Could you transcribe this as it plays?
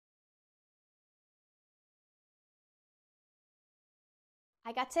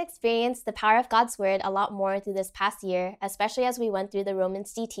I got to experience the power of God's Word a lot more through this past year, especially as we went through the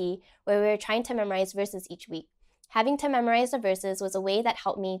Romans DT, where we were trying to memorize verses each week. Having to memorize the verses was a way that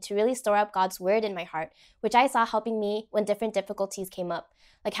helped me to really store up God's Word in my heart, which I saw helping me when different difficulties came up,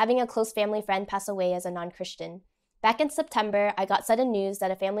 like having a close family friend pass away as a non-Christian. Back in September, I got sudden news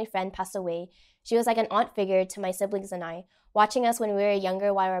that a family friend passed away. She was like an aunt figure to my siblings and I, watching us when we were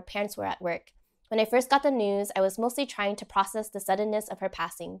younger while our parents were at work. When I first got the news, I was mostly trying to process the suddenness of her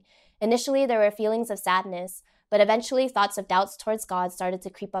passing. Initially, there were feelings of sadness, but eventually thoughts of doubts towards God started to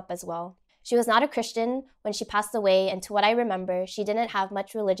creep up as well. She was not a Christian when she passed away, and to what I remember, she didn't have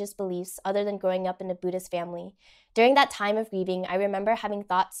much religious beliefs other than growing up in a Buddhist family. During that time of grieving, I remember having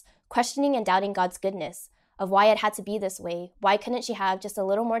thoughts, questioning and doubting God's goodness, of why it had to be this way. Why couldn't she have just a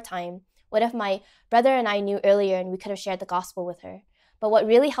little more time? What if my brother and I knew earlier and we could have shared the gospel with her? But what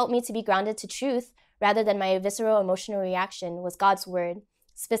really helped me to be grounded to truth, rather than my visceral emotional reaction, was God's Word,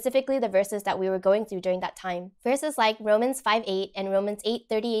 specifically the verses that we were going through during that time. Verses like Romans 5:8 and Romans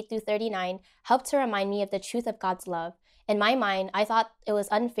 8:38 through 39 helped to remind me of the truth of God's love. In my mind, I thought it was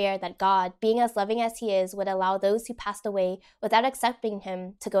unfair that God, being as loving as He is, would allow those who passed away without accepting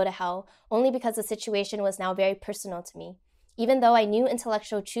Him to go to hell, only because the situation was now very personal to me. Even though I knew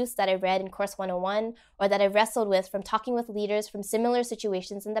intellectual truths that I read in Course 101 or that I wrestled with from talking with leaders from similar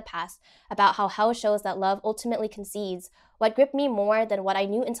situations in the past about how hell shows that love ultimately concedes, what gripped me more than what I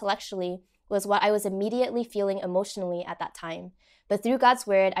knew intellectually was what I was immediately feeling emotionally at that time. But through God's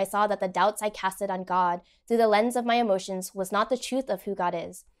Word, I saw that the doubts I casted on God through the lens of my emotions was not the truth of who God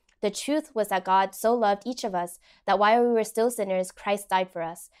is. The truth was that God so loved each of us that while we were still sinners, Christ died for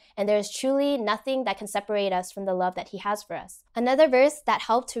us, and there is truly nothing that can separate us from the love that He has for us. Another verse that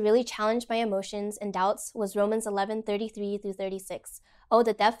helped to really challenge my emotions and doubts was Romans 11:33 through 36. Oh,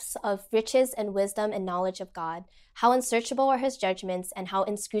 the depths of riches and wisdom and knowledge of God! How unsearchable are His judgments and how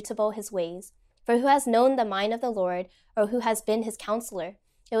inscrutable His ways! For who has known the mind of the Lord, or who has been His counselor?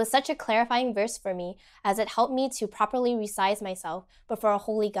 It was such a clarifying verse for me, as it helped me to properly resize myself before a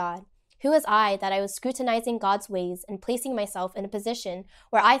holy God. Who was I that I was scrutinizing God's ways and placing myself in a position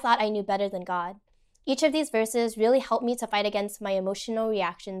where I thought I knew better than God? Each of these verses really helped me to fight against my emotional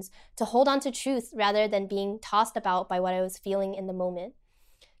reactions, to hold on to truth rather than being tossed about by what I was feeling in the moment.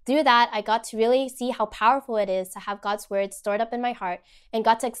 Through that, I got to really see how powerful it is to have God's Word stored up in my heart and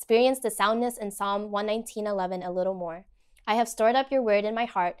got to experience the soundness in Psalm 119:11 a little more. I have stored up your word in my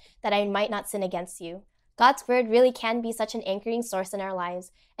heart that I might not sin against you. God's Word really can be such an anchoring source in our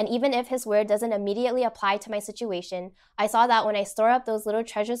lives, and even if His Word doesn't immediately apply to my situation, I saw that when I store up those little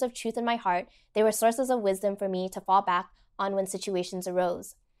treasures of truth in my heart, they were sources of wisdom for me to fall back on when situations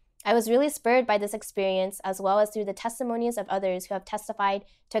arose. I was really spurred by this experience, as well as through the testimonies of others who have testified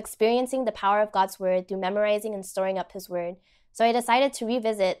to experiencing the power of God's Word through memorizing and storing up His Word. So I decided to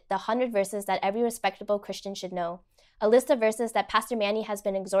revisit the 100 verses that every respectable Christian should know, a list of verses that Pastor Manny has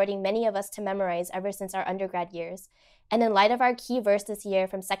been exhorting many of us to memorize ever since our undergrad years. And in light of our key verse this year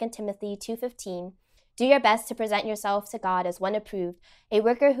from 2 Timothy 2:15, do your best to present yourself to God as one approved, a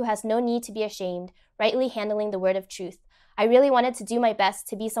worker who has no need to be ashamed, rightly handling the word of truth. I really wanted to do my best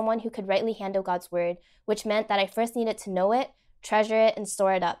to be someone who could rightly handle God's Word, which meant that I first needed to know it, treasure it, and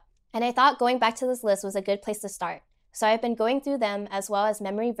store it up. And I thought going back to this list was a good place to start. So I've been going through them as well as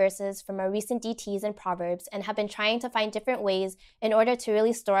memory verses from our recent DTs and Proverbs, and have been trying to find different ways in order to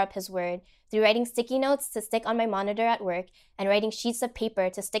really store up His Word, through writing sticky notes to stick on my monitor at work and writing sheets of paper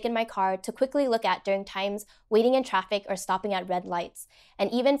to stick in my car to quickly look at during times waiting in traffic or stopping at red lights.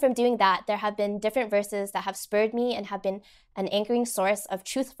 And even from doing that, there have been different verses that have spurred me and have been an anchoring source of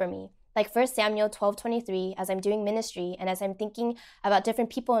truth for me, like 1 Samuel 12:23 as I'm doing ministry and as I'm thinking about different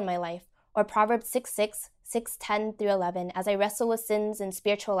people in my life, or Proverbs 6:6, 6:10 through 11 as I wrestle with sins and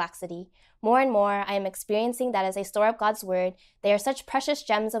spiritual laxity. More and more, I am experiencing that as I store up God's Word, they are such precious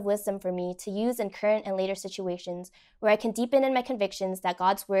gems of wisdom for me to use in current and later situations where I can deepen in my convictions that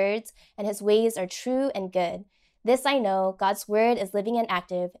God's words and His ways are true and good. This I know, God's Word is living and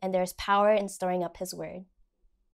active, and there is power in storing up His Word.